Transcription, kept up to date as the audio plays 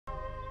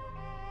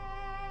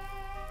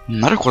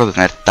No recuerdo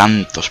tener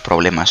tantos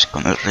problemas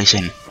con el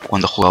Raeven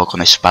cuando he jugado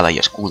con espada y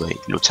escudo y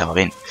luchaba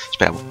bien.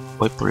 Espera,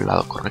 ¿voy por el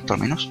lado correcto al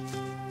menos?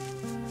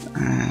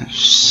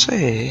 Sí,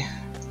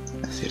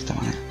 de cierta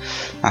manera.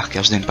 Ah, que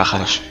os den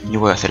pájaros. Yo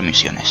voy a hacer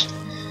misiones.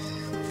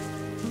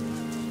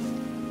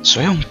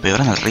 Soy aún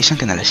peor en el Raeven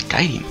que en el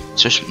Skyrim.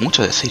 Eso es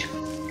mucho decir.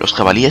 Los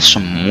jabalíes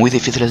son muy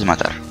difíciles de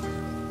matar.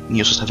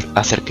 Ni os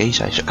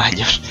acerquéis a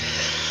ellos.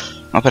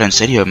 No, pero en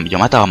serio, yo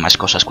mataba más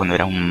cosas cuando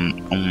era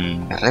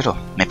un guerrero.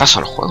 Me paso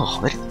el juego,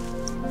 joder.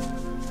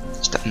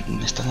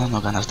 Me están dando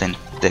ganas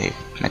de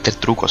meter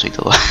trucos y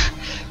todo.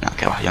 No,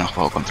 que va, yo no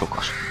juego con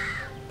trucos.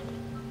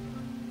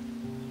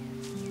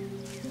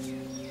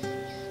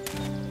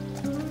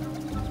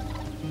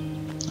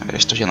 A ver,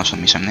 estos ya no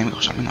son mis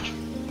enemigos, al menos.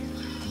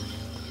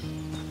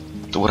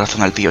 Tuvo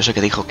razón el tío ese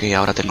que dijo que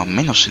ahora tengo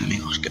menos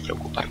enemigos que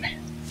preocuparme.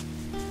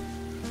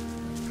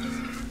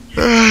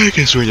 Ay,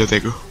 qué sueño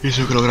tengo. Y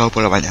eso que lo grabo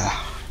por la mañana.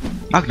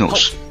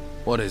 Magnus.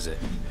 What is it?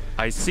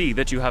 I see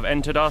that you have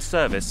entered our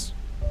service.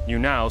 You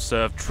now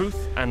serve truth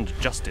and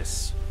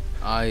justice.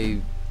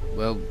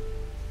 Well,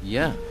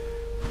 yeah.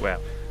 Well,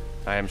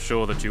 I am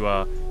sure that you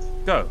are.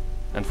 Go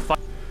and fight.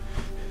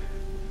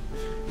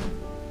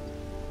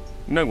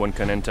 No one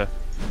can enter.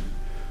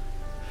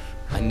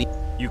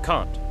 You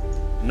can't.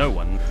 No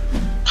one.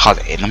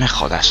 Joder, no me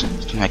jodas.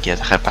 ¿No me quieres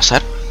dejar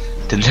pasar?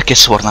 ¿Tendré que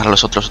sobornar a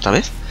los otros otra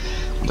vez?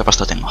 ¿Cuánta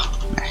pasta tengo?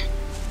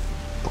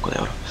 Un poco de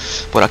oro.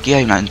 Por aquí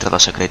hay una entrada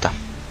secreta.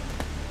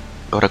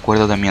 Lo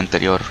recuerdo de mi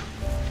anterior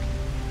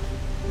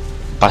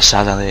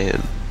pasada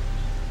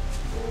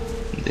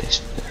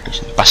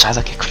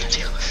pasada, ¿qué coño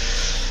digo?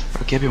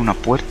 Por aquí había una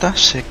puerta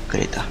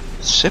secreta.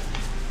 Sep.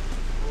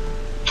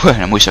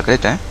 Bueno, muy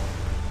secreta, ¿eh?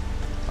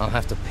 I'll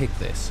have to pick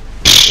this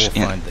or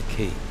find the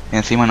key. Y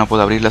encima no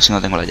puedo abrirla si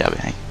no tengo la llave.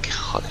 Ay, qué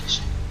joder.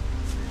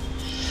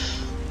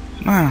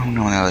 Ah,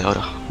 una moneda de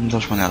oro.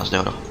 2 monedas de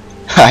oro.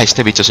 Ah,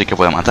 este bicho sí que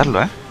puede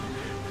matarlo, ¿eh?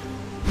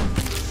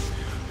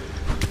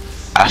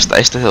 Hasta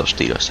este de 2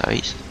 tiros,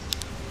 ¿sabéis?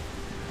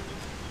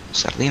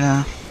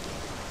 Sardina.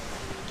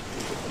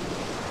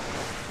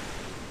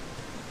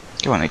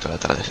 Qué bonito el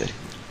atardecer.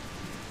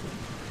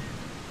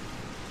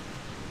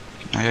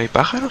 ¿Ahí hay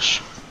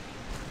pájaros?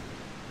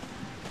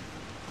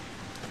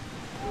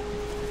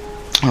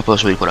 No puedo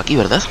subir por aquí,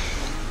 ¿verdad?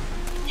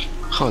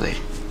 Joder.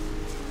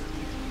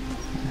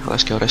 Joder,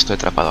 es que ahora estoy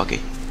atrapado aquí.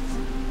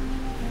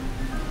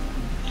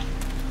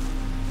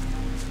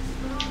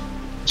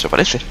 Eso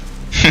parece.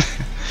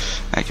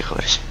 Hay que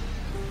joderse.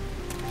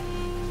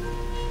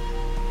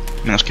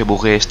 Menos que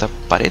buguee esta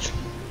pared.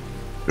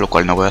 Lo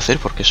cual no voy a hacer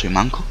porque soy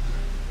manco.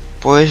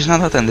 Pues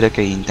nada, tendré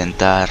que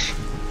intentar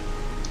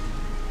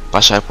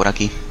pasar por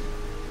aquí.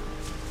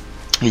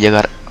 Y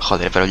llegar...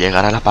 Joder, pero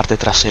llegar a la parte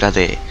trasera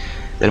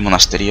del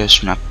monasterio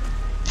es una...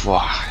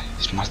 Buah,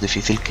 es más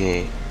difícil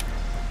que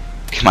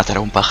matar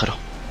a un pájaro.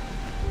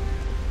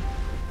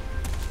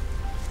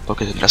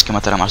 Porque tendrás que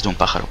matar a más de un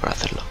pájaro para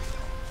hacerlo.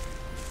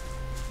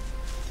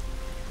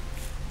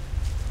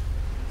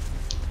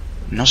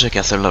 No sé qué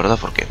hacer, la verdad,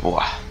 porque...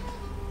 Buah,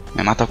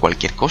 me mata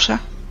cualquier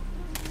cosa.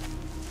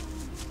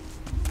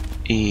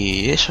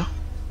 Y eso.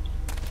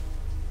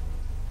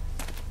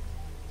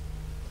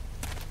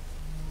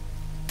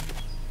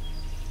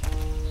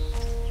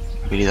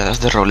 Habilidades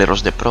de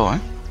roleros de pro, ¿eh?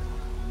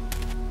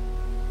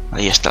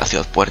 Ahí está la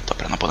Ciudad Puerto,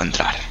 pero no puedo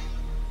entrar.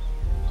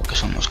 Porque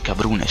son unos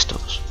cabrunes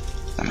todos.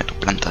 Dame tu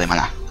planta de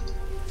maná.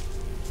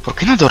 ¿Por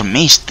qué no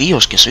dorméis,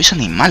 tíos? Que sois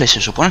animales.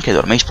 Se supone que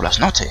dorméis por las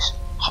noches.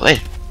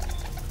 Joder.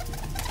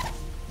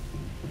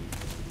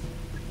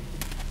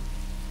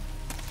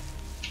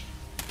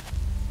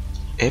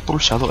 He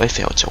pulsado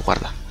F8,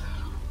 guarda.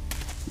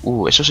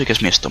 Eso sí que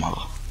es mi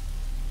estómago.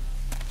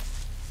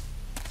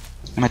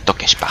 No me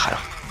toques, pájaro.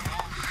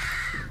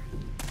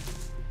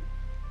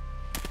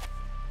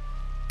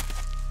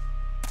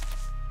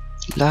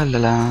 La.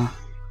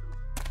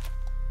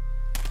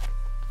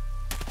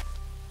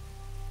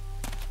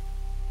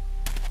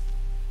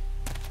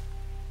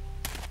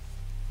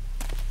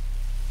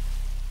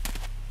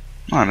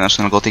 No, al menos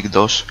en el Gothic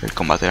 2 el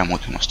combate era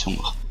mucho más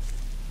chungo.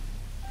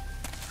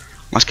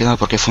 Más que nada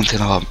porque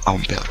funcionaba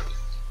aún peor.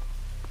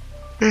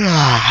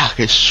 ¡Ah!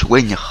 ¡Qué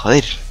sueño,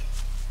 joder!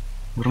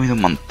 He dormido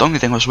un montón y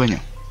tengo sueño.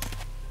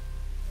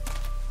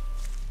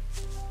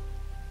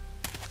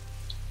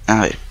 A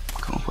ver,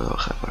 ¿cómo puedo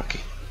bajar por aquí?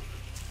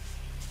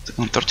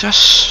 ¿Tengo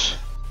antorchas?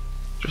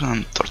 Es una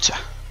antorcha.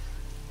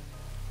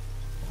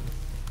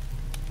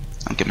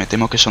 Aunque me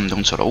temo que son de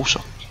un solo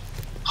uso.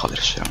 Joder,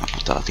 será una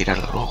putada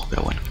tirarla luego,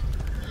 pero bueno.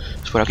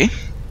 ¿Es por aquí?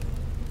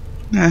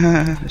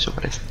 Eso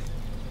parece.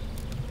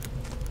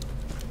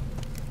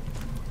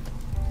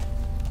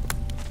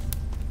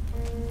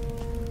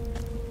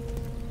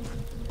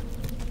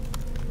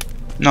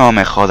 No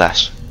me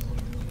jodas.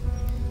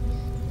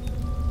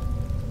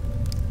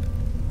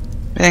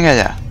 Venga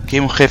ya. Aquí hay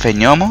un jefe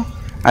ñomo.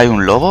 Hay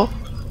un lobo.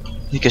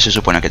 ¿Y qué se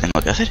supone que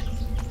tengo que hacer?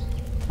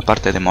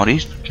 Aparte de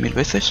morir 1000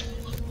 veces.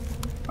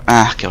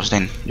 Ah, que os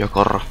den. Yo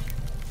corro.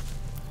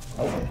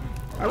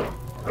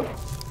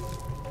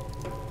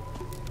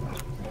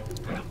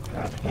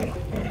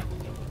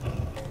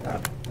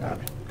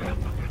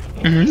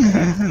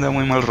 Da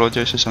muy mal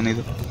rollo ese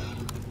sonido.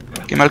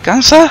 ¡Que me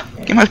alcanza!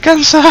 ¡Que me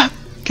alcanza!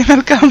 ¡Que me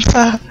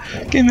alcanza!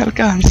 ¡Que me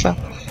alcanza!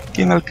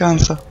 ¡Que me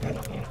alcanza!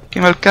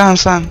 ¡Que me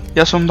alcanzan!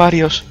 Ya son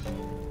varios.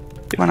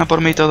 Que van a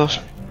por mí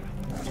todos.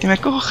 ¡Que me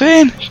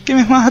cogen! ¡Que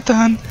me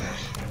matan!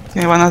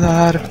 ¡Que me van a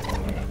dar!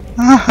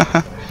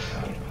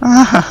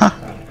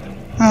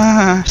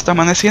 ¿Está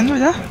amaneciendo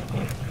ya?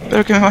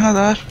 ¿Pero que me van a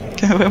dar?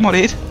 ¿Que me voy a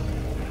morir?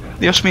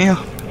 Dios mío.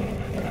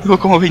 Tengo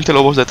como 20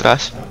 lobos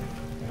detrás.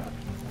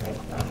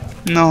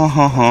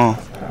 No.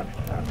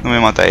 No me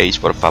matéis,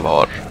 por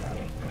favor.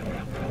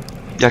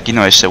 Y aquí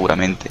no es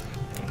seguramente.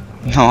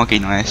 No, aquí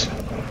no es.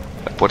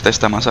 La puerta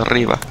está más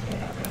arriba.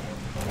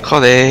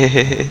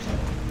 Joder.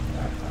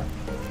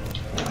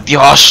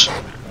 ¡Dios!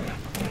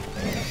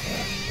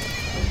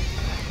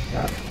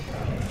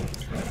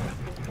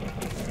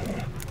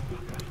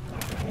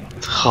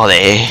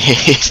 Joder.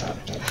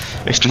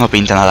 Esto no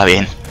pinta nada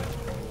bien.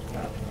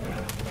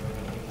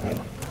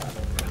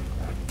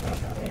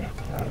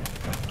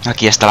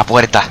 Aquí está la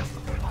puerta.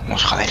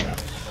 Vamos, joder.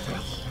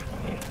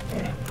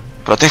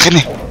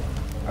 ¡Protégeme!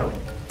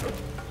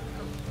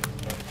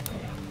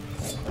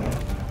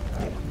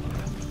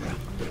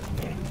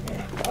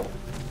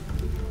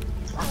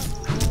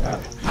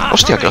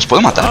 ¡Hostia, que los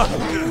puedo matar!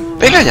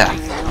 ¡Venga ya!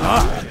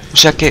 O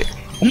sea que...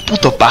 ¿un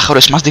puto pájaro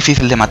es más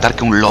difícil de matar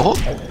que un lobo?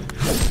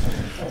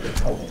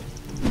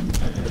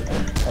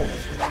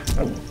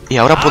 ¿Y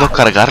ahora puedo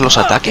cargar los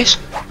ataques?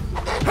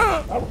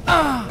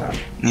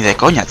 Ni de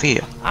coña,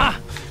 tío.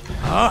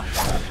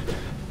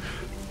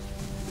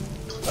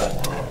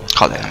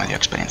 Joder, no me dio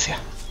experiencia.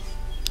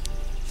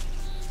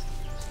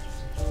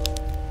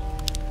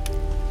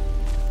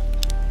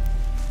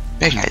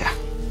 Venga ya.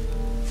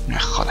 No me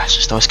jodas,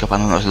 estaba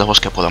escapando de unos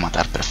lobos que puedo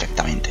matar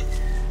perfectamente.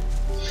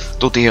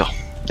 Tú, tío,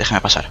 déjame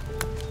pasar.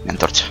 Mi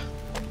antorcha.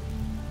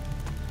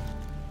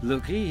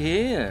 Looky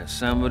here,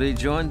 somebody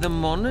joined the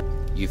monitor.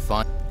 You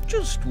find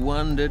Just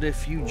wondered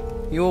if you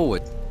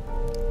always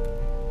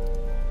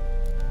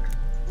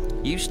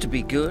used to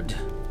be good,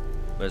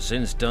 but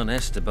since Don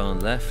Esteban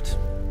left,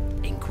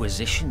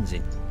 Inquisition's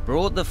in.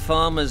 Brought the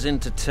farmers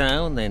into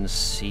town, then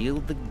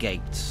sealed the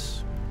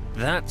gates.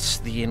 That's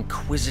the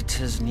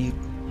Inquisitor's new.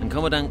 And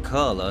Commandant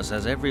Carlos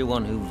has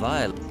everyone who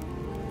violates.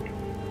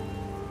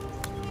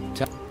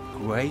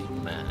 Great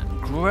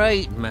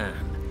man.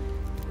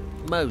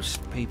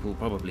 Most people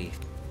probably.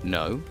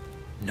 no.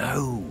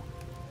 No.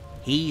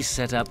 He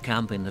set up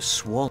camp in the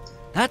swamp.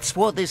 That's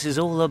what this is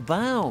all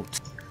about.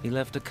 He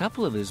left a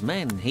couple of his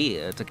men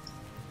here to...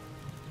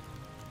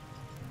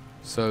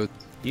 So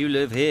You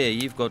live here,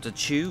 you've got to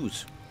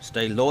choose.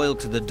 Stay loyal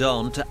to the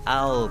Don, to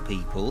our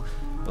people,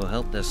 or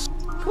help us.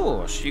 Of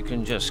course, you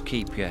can just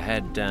keep your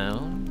head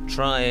down,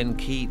 try and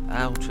keep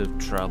out of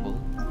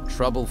trouble.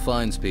 trouble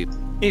finds people.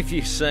 If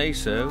you say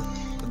so.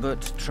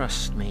 But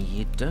trust me,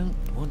 you don't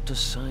want to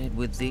side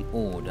with the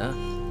Order.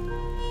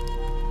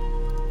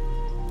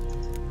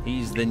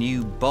 He's the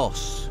new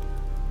boss.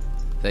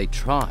 They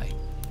try.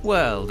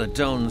 Well, the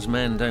Don's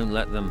men don't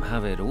let them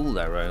have it all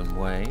their own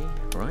way,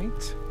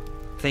 right?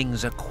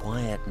 Things are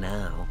quiet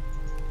now.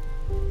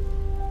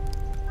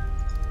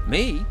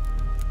 Me?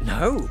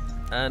 No.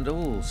 And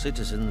all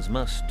citizens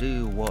must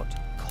do what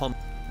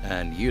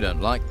And you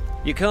don't like.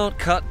 You can't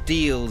cut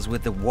deals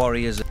with the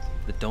warriors.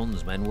 The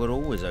Don's men were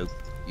always open.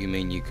 You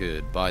mean you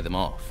could buy them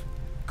off?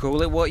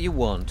 Call it what you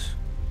want.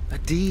 A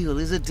deal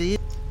is a deal.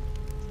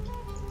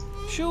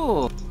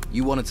 Sure.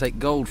 You want to take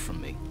gold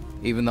from me,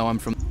 even though I'm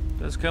from.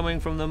 That's coming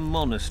from the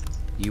monastery.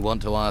 You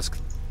want to ask.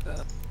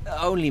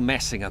 Only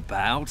messing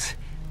about.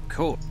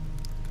 Cool.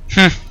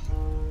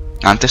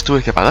 Antes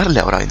tuve que pagarle,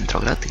 ahora entro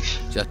gratis.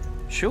 Just.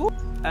 Sure.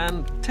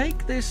 And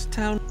take this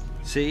town.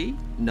 See?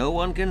 No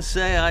one can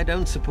say I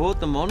don't support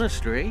the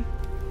monastery.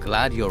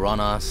 Glad you're on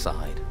our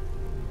side.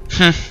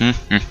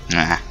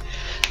 Nah.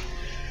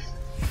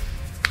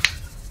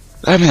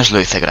 Al menos lo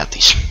hice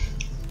gratis.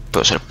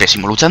 Puedo ser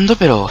pésimo luchando,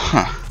 pero...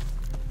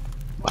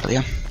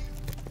 Guardia.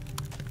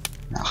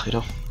 No,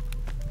 giro.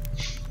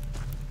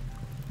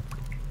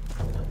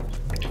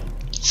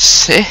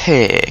 Sí.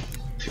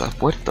 Ciudad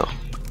Puerto.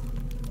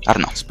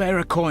 Arno. Spare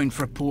a coin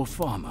for a poor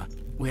farmer.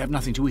 We have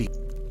nothing to eat.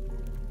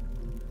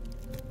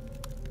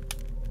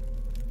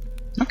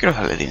 No quiero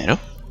darle dinero.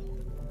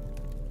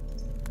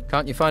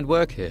 Can't you find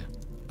work here?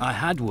 I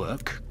had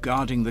work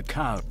guarding the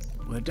cow.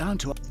 We're down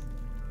to...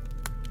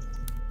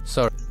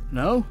 Sorry.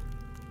 No?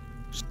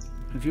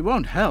 If you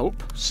won't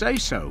help, say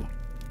so.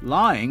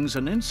 Lying's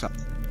an insult.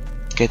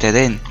 Que te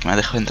den. Me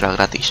dejo entrar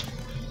gratis.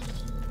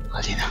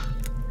 Gallina.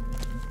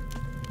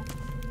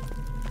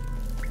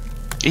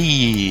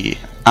 Y...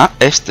 Ah,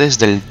 este es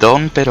del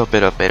Don, pero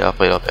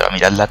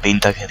mirad la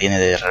pinta que tiene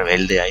de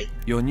rebelde ahí.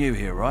 You're new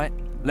here, right?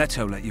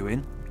 Leto let you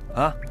in,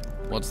 huh?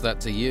 What's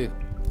that to you?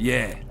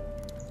 Yeah.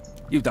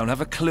 You don't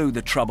have a clue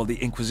the trouble the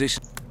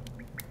Inquisition...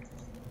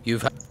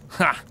 You've had.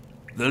 Ha!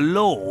 The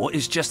law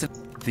is just...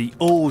 The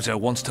Order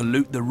wants to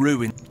loot the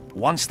ruin.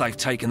 Once they've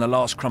taken the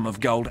last crumb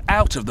of gold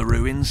out of the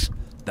ruins,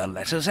 they'll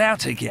let us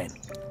out again.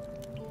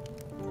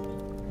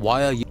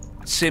 Why are you?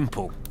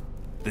 Simple.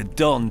 The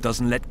Don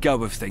doesn't let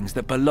go of things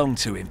that belong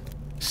to him.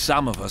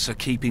 Some of us are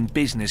keeping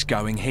business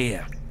going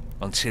here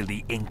until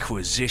the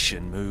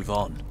Inquisition move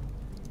on.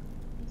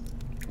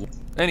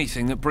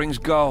 Anything that brings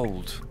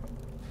gold.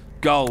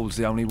 Gold's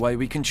the only way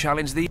we can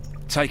challenge the...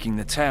 Taking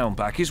the town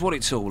back is what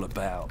it's all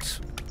about.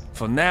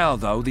 For now,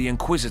 though, the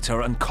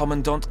Inquisitor and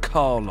Commandant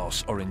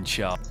Carlos are in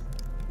charge.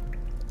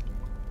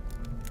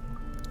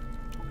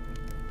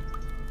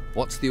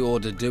 What's the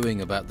Order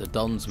doing about the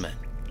Don's men?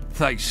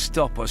 They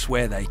stop us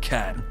where they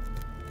can.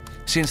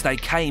 Since they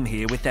came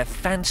here with their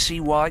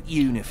fancy white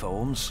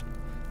uniforms,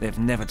 they've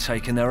never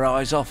taken their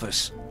eyes off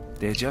us.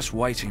 They're just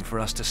waiting for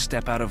us to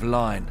step out of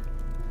line.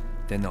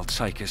 Then they'll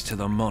take us to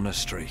the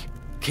monastery.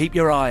 Keep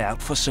your eye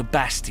out for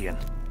Sebastian.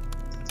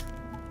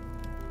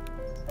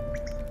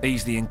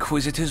 He's the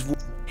Inquisitor's...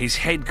 His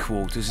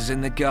headquarters is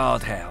in the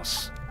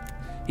guardhouse.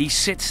 He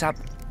sits up,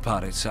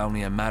 but it's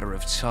only a matter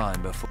of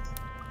time before...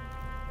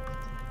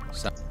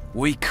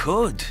 We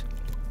could.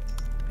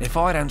 If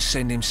I don't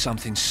send him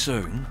something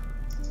soon.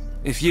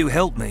 If you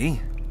help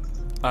me.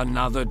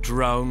 Another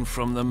drone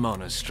from the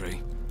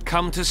monastery.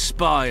 Come to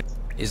spy.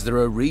 Is there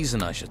a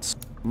reason I should...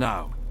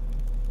 No.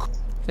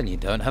 Then you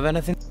don't have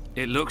anything?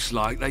 It looks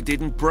like they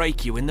didn't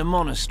break you in the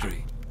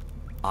monastery.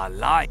 I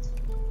like...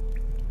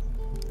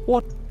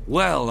 What?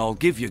 Well, I'll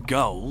give you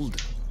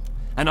gold.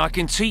 And I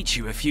can teach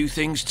you a few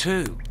things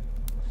too.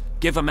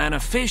 Give a man a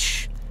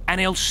fish,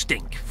 and he'll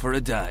stink for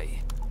a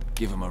day.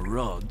 Give him a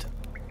rod.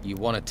 You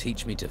want to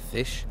teach me to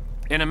fish?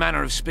 In a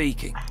manner of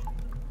speaking.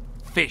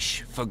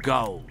 Fish for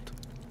gold.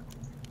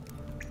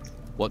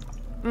 What?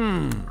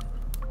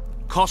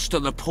 Costa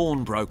the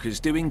pawnbroker's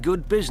doing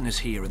good business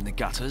here in the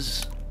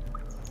gutters.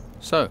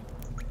 So?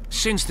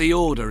 Since the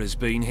Order has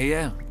been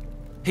here,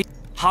 he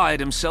hired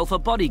himself a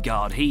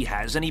bodyguard he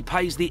has, and he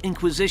pays the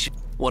Inquisition.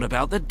 What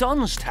about the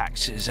Don's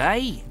taxes,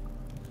 eh?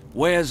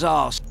 Where's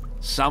ours?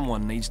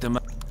 Someone needs to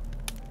make...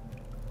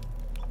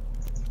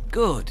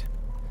 Good.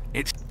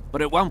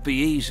 But it won't be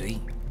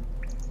easy.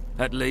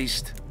 At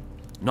least,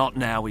 not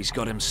now he's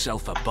got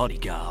himself a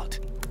bodyguard.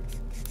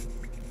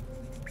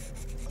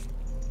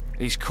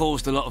 He's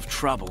caused a lot of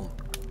trouble.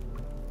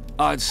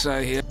 I'd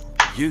say here,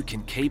 you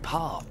can keep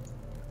heart.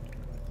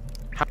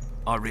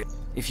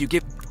 If you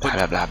give...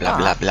 Bla bla bla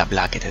bla bla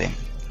bla que te den.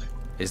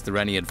 Is there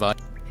any advice?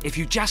 If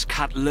you just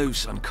cut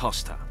loose on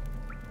Costa,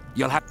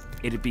 you'll have...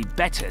 It'd be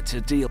better to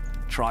deal...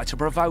 Try to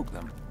provoke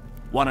them.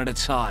 One at a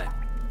time.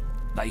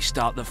 They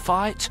start the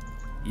fight,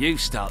 you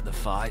start the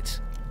fight.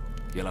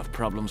 You'll have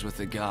problems with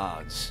the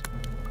guards.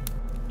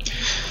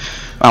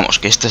 Vamos,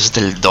 que este es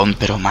del Don,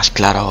 pero más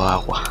claro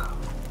agua.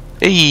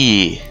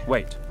 ¡Ey!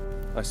 Wait,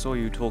 I saw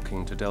you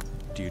talking to Del.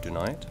 Do you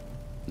deny it?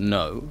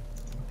 No.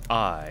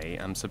 I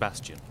am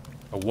Sebastian,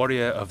 a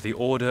warrior of the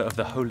Order of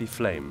the Holy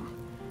Flame.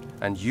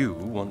 And you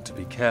want to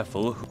be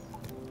careful who...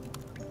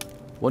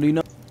 What do you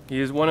know? He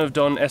is one of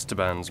Don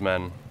Esteban's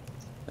men.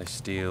 They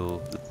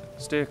steal...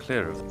 Steer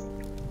clear of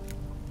them.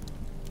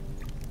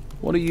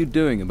 What are you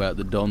doing about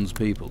the Don's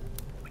people?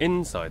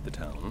 Inside the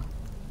town,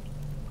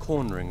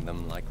 cornering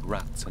them like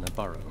rats in a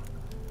burrow.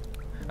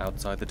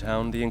 Outside the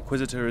town, the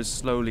Inquisitor is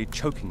slowly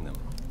choking them,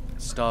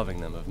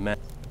 starving them of men.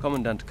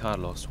 Commandant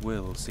Carlos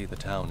will see the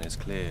town is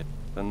cleared.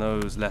 Then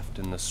those left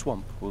in the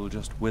swamp will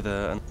just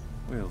wither and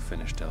we'll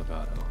finish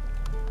Delgado.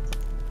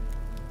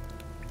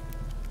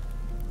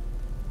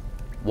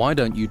 Why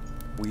don't you...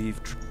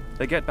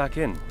 They get back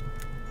in.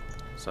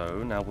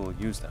 So now we'll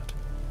use that.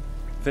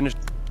 Finished.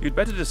 You'd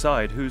better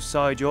decide whose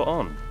side you're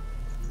on.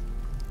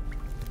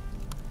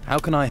 How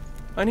can I...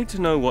 I need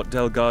to know what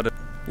Delgado...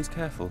 He's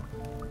careful.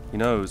 He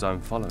knows I'm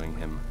following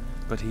him.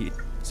 But he...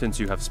 Since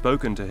you have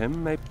spoken to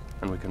him, maybe...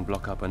 And we can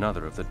block up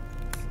another of the...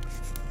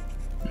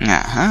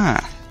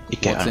 Ajá. ¿Y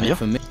qué What's in gano it yo?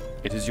 for me?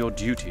 It is your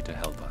duty to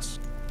help us.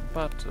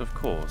 But, of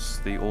course,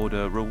 the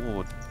Order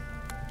reward...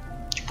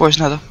 Pues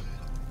nada.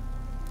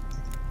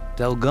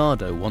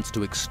 Delgado wants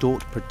to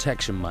extort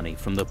protection money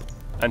from the...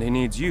 And he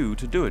needs you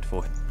to do it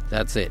for him.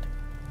 That's it.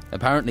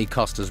 Apparently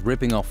Costa's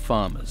ripping off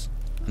farmers.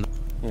 And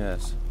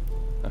Yes.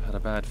 I've had a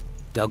bad...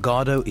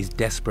 Delgado is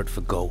desperate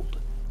for gold.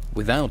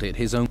 Without it,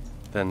 his own...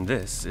 Then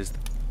this is...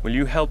 Will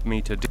you help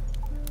me to do...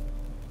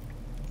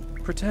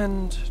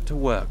 Pretend to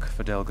work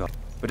for Delgado.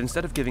 But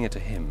instead of giving it to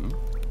him,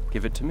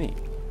 give it to me.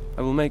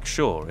 I will make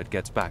sure it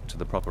gets back to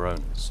the proper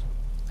owners.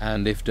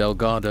 And if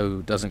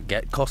Delgado doesn't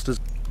get Costa's...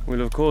 We'll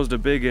have caused a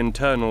big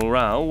internal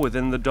row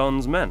within the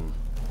Don's men.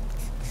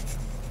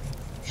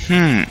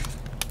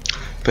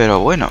 Pero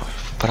bueno,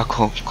 para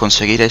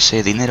conseguir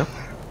ese dinero,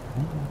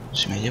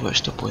 si me llevo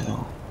esto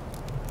puedo...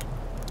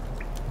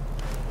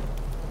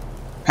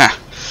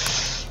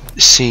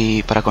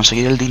 Si para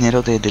conseguir el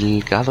dinero de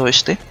Delgado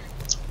este,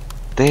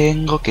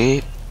 tengo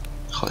que...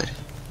 Joder,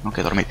 no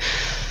que dormir.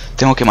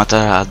 Tengo que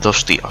matar a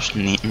 2 tíos,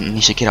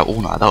 ni siquiera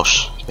uno, a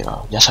 2.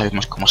 Pero ya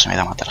sabemos cómo se me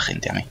da matar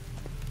gente a mí.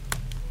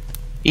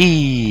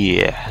 Y...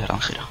 el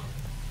granjero.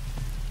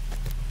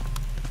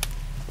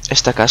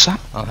 Esta casa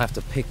I'll have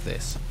to pick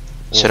this.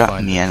 Or será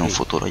find mía the en un key.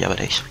 futuro, ya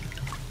veréis.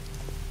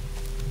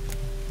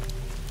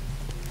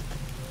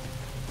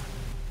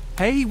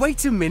 Hey,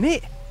 wait a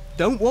minute.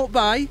 Don't walk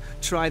by.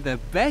 Try the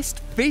best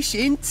fish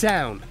in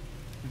town.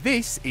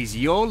 This is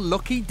your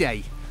lucky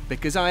day,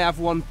 because I have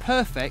one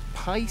perfect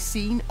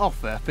Piscine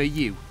offer for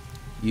you.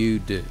 You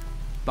do.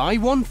 Buy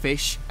one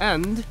fish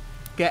and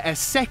get a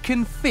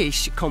second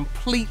fish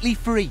completely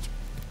free.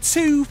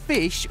 2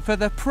 fish for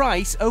the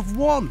price of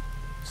 1.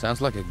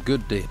 Sounds like a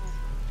good deal.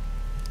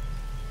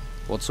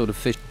 What sort of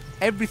fish?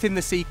 Everything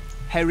the sea.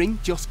 Herring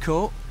just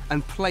caught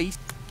and placed.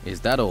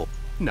 Is that all?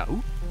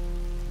 No.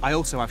 I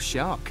also have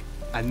shark,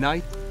 a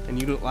knife, and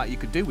you look like you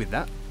could do with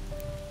that.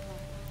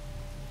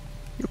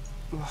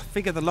 I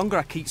figure the longer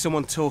I keep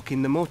someone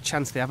talking, the more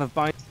chance they have of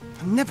buying.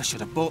 I never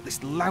should have bought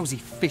this lousy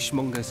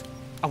fishmonger's.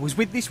 I was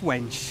with this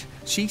wench.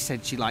 She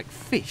said she liked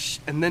fish,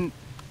 and then...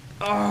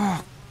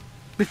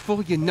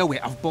 before you know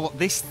it, I've bought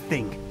this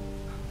thing.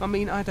 I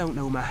mean, I don't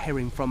know my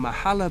herring from my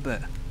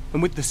halibut.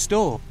 And with the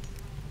store...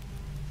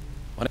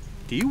 What?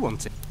 Do you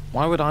want it?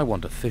 Why would I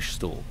want a fish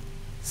stall?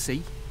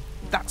 See?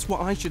 That's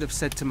what I should have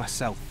said to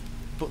myself.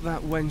 But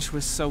that wench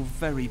was so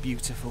very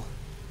beautiful.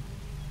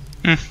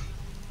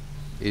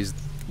 Is...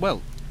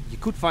 Well, you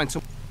could find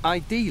some...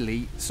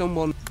 Ideally,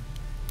 someone...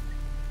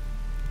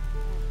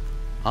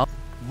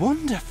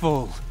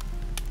 Wonderful!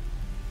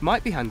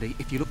 Might be handy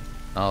if you look...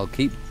 I'll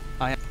keep...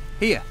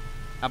 Here,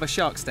 have a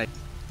shark steak.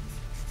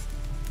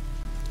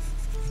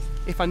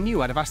 If I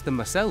knew, I'd have asked them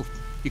myself.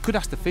 You could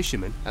ask the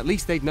fishermen. At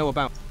least they'd know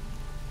about...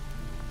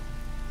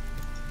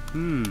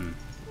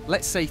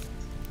 Let's say...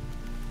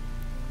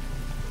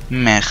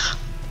 Mej.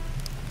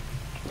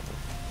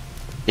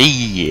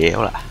 ¡Ey!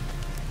 Hola.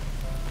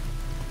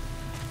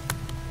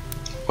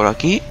 Por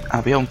aquí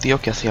había un tío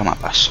que hacía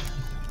mapas.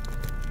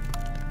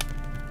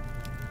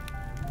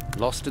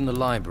 Lost in the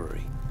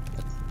library.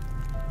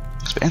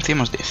 Experiencia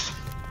más 10.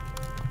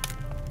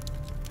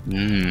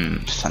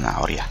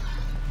 Zanahoria.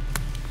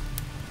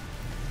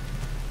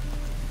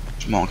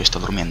 Supongo que está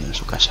durmiendo en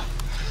su casa.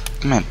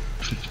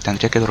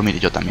 Tendría que dormir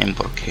yo también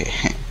porque...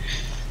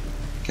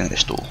 ¿Quién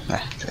eres tú?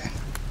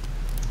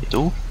 ¿Y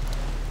tú?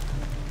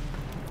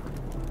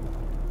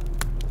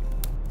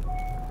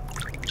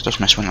 Estos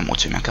me suenan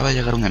mucho y me acaba de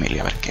llegar un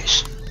Emilio, a ver qué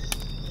es.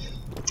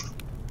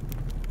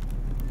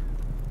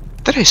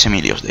 3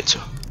 Emilios, de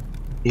hecho.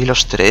 Y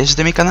los 3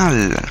 de mi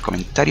canal.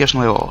 Comentarios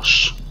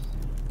nuevos.